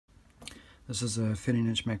This is a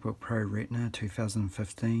 13-inch MacBook Pro Retina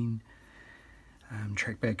 2015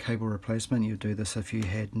 trackpad cable replacement. You'd do this if you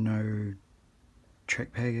had no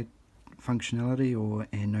trackpad functionality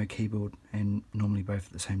and no keyboard, and normally both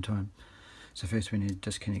at the same time. So first we need to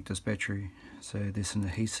disconnect this battery. So there's an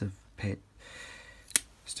adhesive pad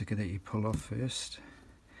sticker that you pull off first,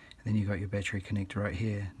 and then you got your battery connector right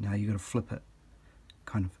here. Now you got to flip it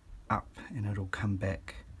kind of up and it'll come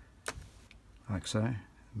back like so.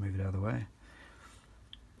 Move it out of the way.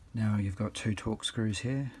 Now you've got two Torx screws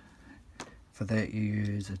here. For that you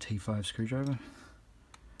use a T5 screwdriver.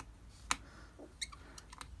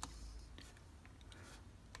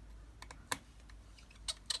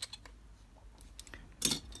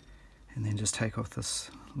 And then just take off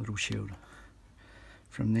this little shield.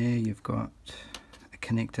 From there you've got a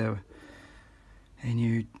connector, and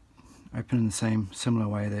you open in the similar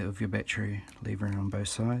way that of your battery, levering on both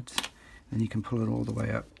sides. Then you can pull it all the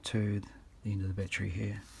way up to the end of the battery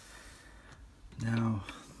here. Now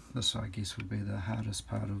this, I guess, would be the hardest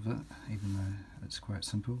part of it, even though it's quite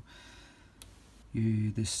simple.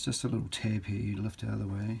 There's just a little tab here you lift out of the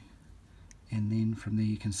way, and then from there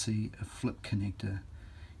you can see a flip connector.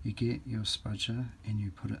 You get your spudger and you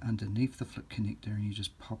put it underneath the flip connector and you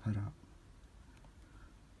just pop it up.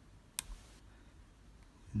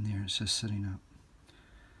 And there it's just sitting up.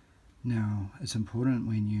 Now it's important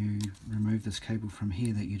when you remove this cable from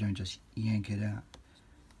here that you don't just yank it out.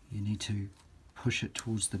 You need to push it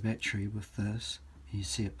towards the battery with this, and you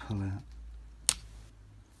see it pull out,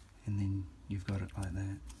 and then you've got it like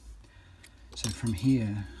that. So from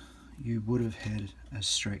here you would have had a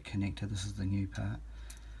straight connector. This is the new part,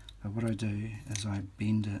 but what I do is I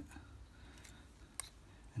bend it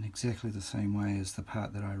in exactly the same way as the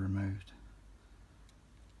part that I removed.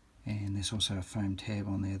 And there's also a foam tab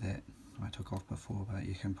on there that I took off before, but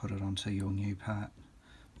you can put it onto your new part,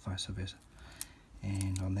 vice versa.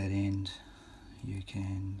 And on that end you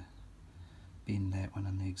can bend that one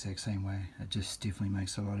in the exact same way. It just definitely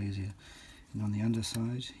makes it a lot easier. And on the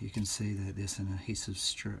underside you can see that there's an adhesive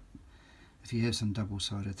strip. If you have some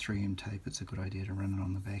double-sided 3M tape, it's a good idea to run it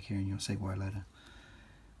on the back here, and you'll see why later.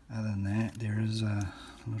 Other than that, there is a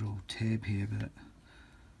little tab here, but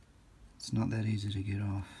it's not that easy to get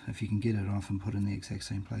off. If you can get it off and put it in the exact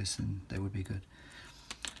same place, then that would be good.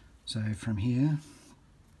 So from here,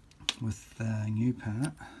 with the new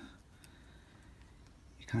part,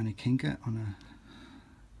 you kind of kink it on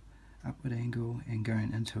a upward angle and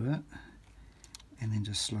going into it, and then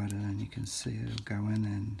just slide it in. You can see it'll go in,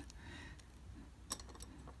 and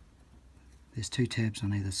there's two tabs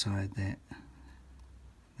on either side that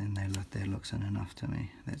that looks in enough to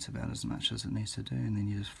me. That's about as much as it needs to do, and then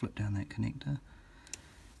you just flip down that connector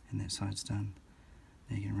and that side's done.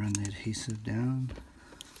 Now you can run the adhesive down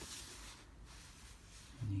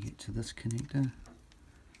and you get to this connector,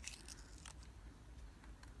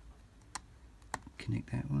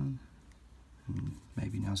 connect that one, and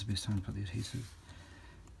maybe now's the best time to put the adhesive.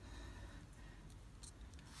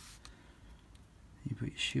 You put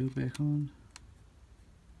your shield back on.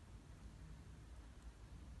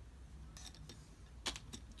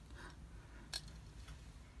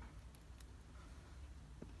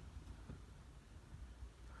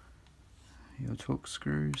 Your Torx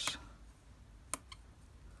screws.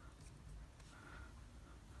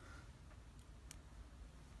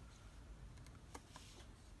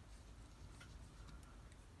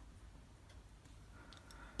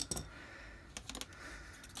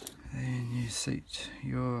 Then you seat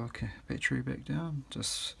your battery back down.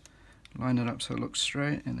 Just line it up so it looks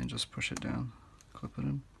straight, and then just push it down, clip it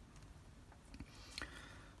in.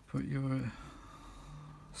 Put your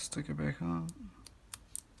sticker back on.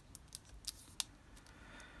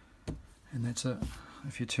 And that's it.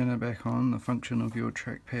 If you turn it back on, the function of your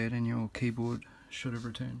trackpad and your keyboard should have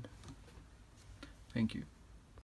returned. Thank you.